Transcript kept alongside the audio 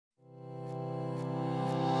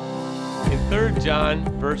3 John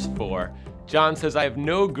verse 4, John says, I have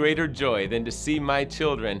no greater joy than to see my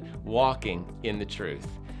children walking in the truth.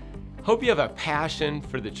 Hope you have a passion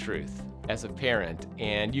for the truth as a parent,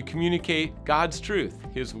 and you communicate God's truth,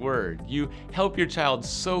 His Word. You help your child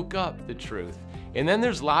soak up the truth. And then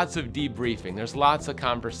there's lots of debriefing, there's lots of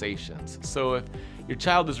conversations. So if your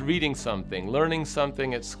child is reading something, learning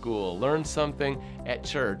something at school, learns something at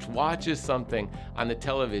church, watches something on the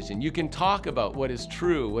television, you can talk about what is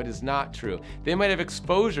true, what is not true. They might have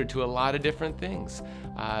exposure to a lot of different things.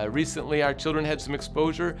 Recently, our children had some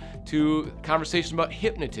exposure to conversation about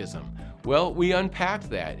hypnotism. Well, we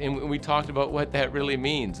unpacked that and we talked about what that really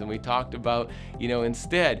means, and we talked about,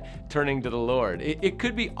 instead turning to the Lord. It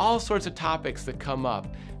could be all sorts of topics that come up,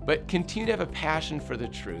 but continue to have a passion for the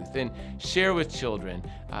truth and share with children.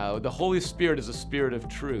 The Holy Spirit is a spirit of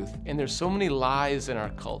truth, and there's so many lies in our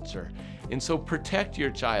culture. And so protect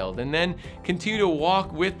your child and then continue to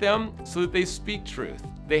walk with them so that they speak truth.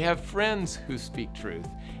 They have friends who speak truth.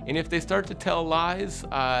 And if they start to tell lies,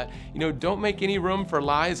 don't make any room for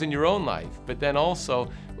lies in your own life. But then also,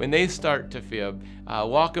 when they start to fib,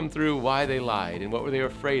 walk them through why they lied and what were they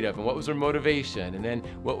afraid of and what was their motivation and then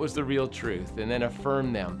what was the real truth, and then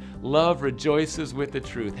affirm them. Love rejoices with the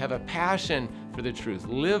truth. Have a passion for the truth.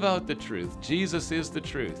 Live out the truth. Jesus is the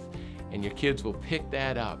truth. And your kids will pick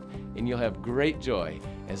that up, and you'll have great joy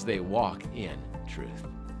as they walk in truth.